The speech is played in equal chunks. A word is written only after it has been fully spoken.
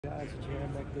Guys that you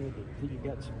have back there that you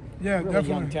got some really definitely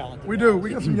young talented we guys. do. We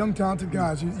got some young talented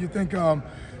guys. You think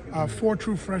 4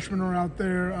 true freshmen are out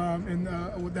there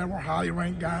that were highly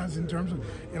ranked guys in terms of,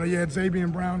 you had Xavier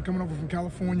Brown coming over from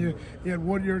California. You had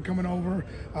Woodyard coming over.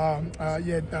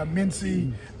 You had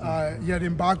Mincy. You had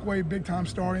Mbakwe, big time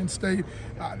star in state.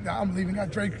 I'm leaving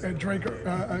out Drake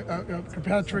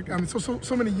Kirkpatrick. I mean,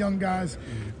 so many young guys.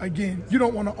 Again, you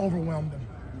don't want to overwhelm them,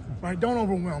 right? Don't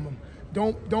overwhelm them.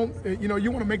 Don't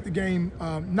you want to make the game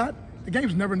the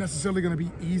game's never necessarily going to be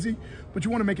easy, but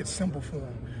you want to make it simple for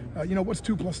them. What's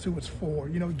 2 + 2? It's 4.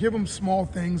 Give them small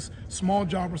things, small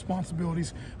job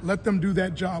responsibilities. Let them do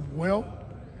that job well,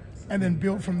 and then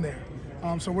build from there.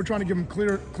 So we're trying to give them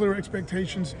clear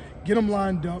expectations, get them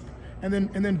lined up, and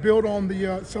then build on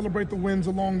celebrate the wins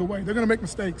along the way. They're going to make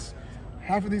mistakes.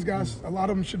 Half of these guys, a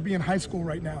lot of them should be in high school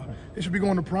right now. They should be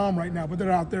going to prom right now, but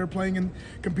they're out there playing and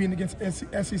competing against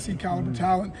SEC caliber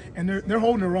talent, and they're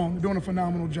holding their own. They're doing a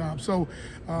phenomenal job. So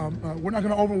we're not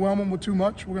going to overwhelm them with too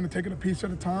much. We're going to take it a piece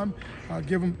at a time,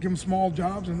 give them small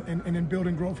jobs, and then build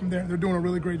and grow from there. They're doing a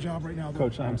really great job right now.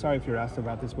 Coach, I'm sorry if you're asked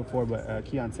about this before, but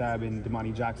Keon Sabb and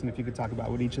Damani Jackson, if you could talk about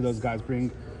what each of those guys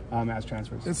bring as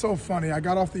transfers. It's so funny. I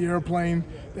got off the airplane.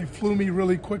 They flew me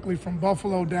really quickly from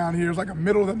Buffalo down here. It was like a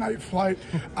middle of the night flight.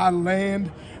 I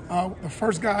land. The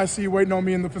first guy I see waiting on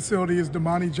me in the facility is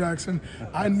Damani Jackson.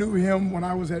 I knew him when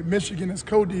I was at Michigan as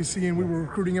co-DC, and we were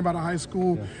recruiting him out of high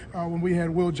school when we had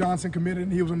Will Johnson committed,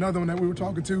 and he was another one that we were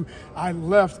talking to. I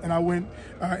left, and I went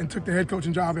and took the head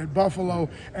coaching job at Buffalo.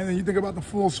 And then you think about the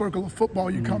full circle of football.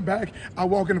 You come back, I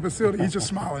walk in the facility, he's just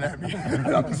smiling at me.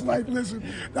 I'm just like, listen,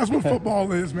 that's what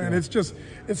football is, man.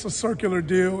 It's a circular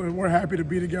deal, and we're happy to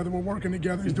be together. We're working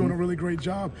together. He's doing a really great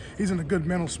job. He's in a good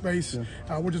mental space.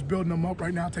 We're just building him up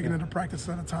right now, taking it a practice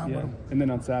at a time with him. And then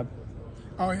on Sabb?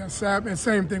 Oh, yeah, Sabb, and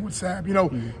same thing with Sabb,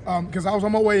 because I was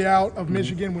on my way out of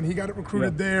Michigan when he got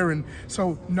recruited there, and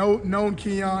so known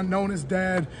Keon, known his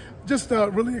dad, just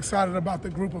really excited about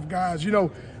the group of guys.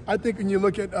 I think when you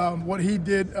look at what he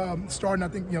did starting, I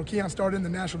think, Keon started in the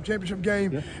national championship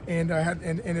game and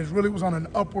it really was on an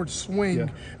upward swing.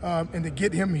 And to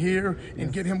get him here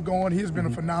and get him going, he's been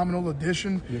a phenomenal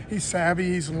addition. He's savvy,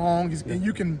 he's long, and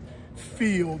you can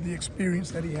feel the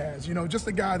experience that he has. Just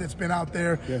a guy that's been out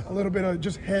there, a little bit of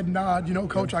just head nod,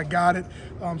 coach, I got it.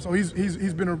 So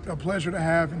he's been a pleasure to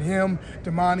have, and him,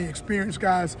 Damani, experienced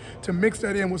guys, to mix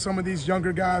that in with some of these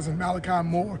younger guys and Malachi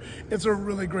Moore. It's a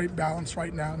really great balance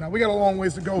right now. Now, we got a long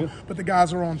ways to go, but the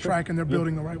guys are on track and they're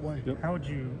building the right way. How would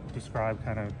you describe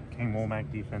kind of King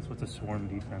Womack defense? What's a swarm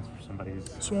defense for somebody who's...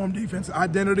 Swarm defense,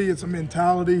 identity, it's a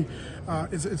mentality.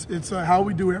 It's how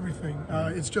we do everything.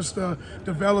 It's just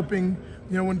developing.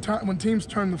 When teams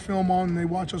turn the film on and they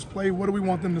watch us play, what do we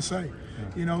want them to say?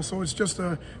 So it's just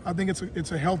I think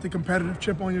it's a healthy competitive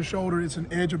chip on your shoulder. It's an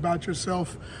edge about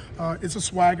yourself. It's a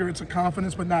swagger. It's a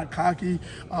confidence, but not cocky.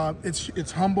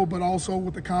 It's humble, but also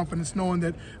with the confidence, knowing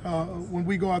that when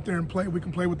we go out there and play, we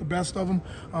can play with the best of them.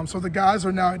 So the guys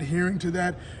are now adhering to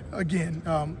that. Again,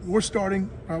 we're starting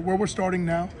where we're starting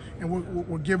now, and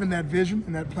we're given that vision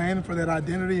and that plan for that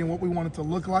identity and what we want it to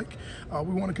look like.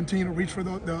 We want to continue to reach for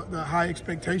the high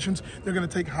expectations. They're going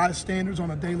to take high standards on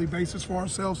a daily basis for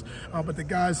ourselves. But the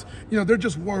guys, they're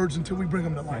just words until we bring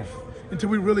them to life, until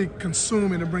we really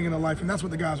consume it and bring it to life. And that's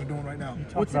what the guys are doing right now. You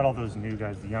talked about all those new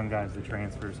guys, the young guys, the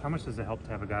transfers. How much does it help to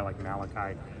have a guy like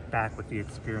Malachi back with the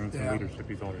experience and leadership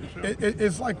he's already shown?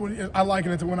 It's like I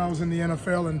liken it to when I was in the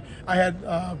NFL and I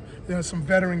had some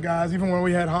veteran guys, even when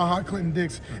we had Clinton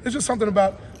Dix. It's just something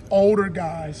about older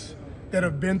guys that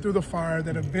have been through the fire,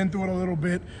 that have been through it a little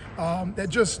bit,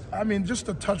 just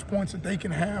the touch points that they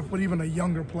can have with even a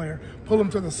younger player. Pull them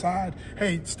to the side.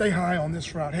 Hey, stay high on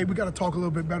this route. Hey, we got to talk a little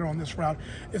bit better on this route.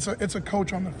 It's a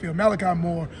coach on the field. Malachi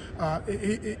Moore,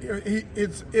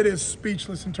 it is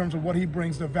speechless in terms of what he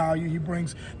brings, the value he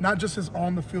brings, not just his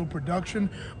on-the-field production,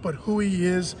 but who he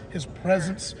is, his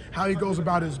presence, how he goes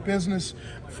about his business.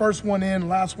 First one in,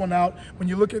 last one out. When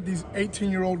you look at these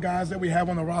 18-year-old guys that we have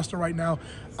on the roster right now,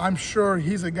 I'm sure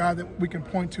he's a guy that we can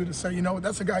point to say,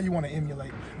 that's a guy you want to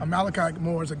emulate. Malachi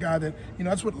Moore is a guy that,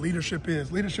 that's what leadership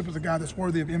is. Leadership is a guy that's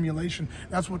worthy of emulation.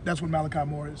 That's what Malachi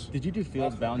Moore is. Did you do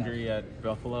field boundary at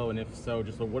Buffalo? And if so,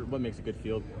 just what makes a good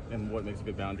field and what makes a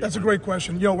good boundary? That's a great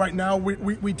question. Right now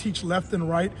we teach left and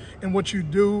right, and what you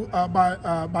do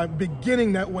by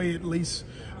beginning that way at least,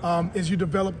 is you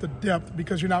develop the depth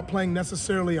because you're not playing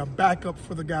necessarily a backup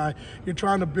for the guy. You're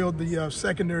trying to build the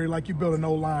secondary like you build an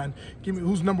O-line. Give me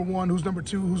who's number one, who's number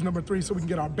 2, who's number 3, so we can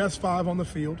get our best 5 on the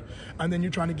field. And then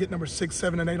you're trying to get number 6,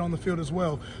 7, and 8 on the field as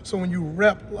well. So when you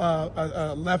rep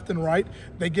left and right,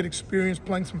 they get experience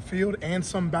playing some field and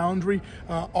some boundary.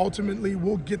 Ultimately,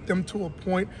 we'll get them to a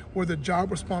point where the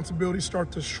job responsibilities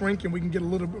start to shrink and we can get a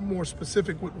little bit more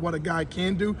specific with what a guy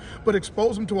can do, but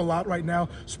expose them to a lot right now.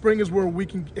 Spring is where we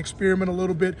can experiment a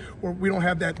little bit, where we don't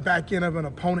have that back end of an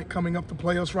opponent coming up to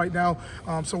play us right now.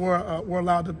 So we're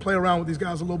allowed to play around with these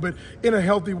guys a little bit in a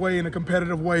healthy way, in a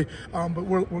competitive way. But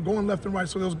we're going left and right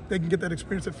so they can get that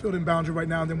experience at field and boundary right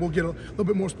now, and then we'll get a little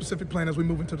bit more specific plan as we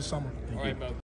move into the summer. All right, Mo.